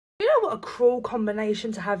what a cruel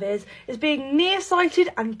combination to have is being nearsighted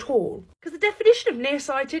and tall. Because the definition of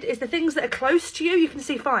nearsighted is the things that are close to you can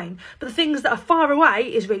see fine, but the things that are far away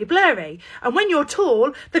is really blurry. And when you're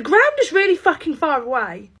tall, the ground is really fucking far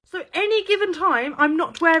away. So any given time, I'm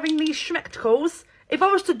not wearing these schmectacles. If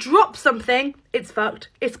I was to drop something, it's fucked.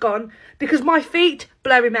 It's gone. Because my feet,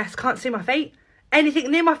 blurry mess, can't see my feet.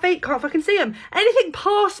 Anything near my feet, can't fucking see them. Anything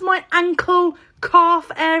past my ankle,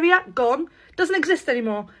 calf area, gone. Doesn't exist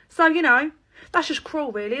anymore. So, you know, that's just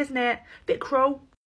cruel really, isn't it? Bit cruel.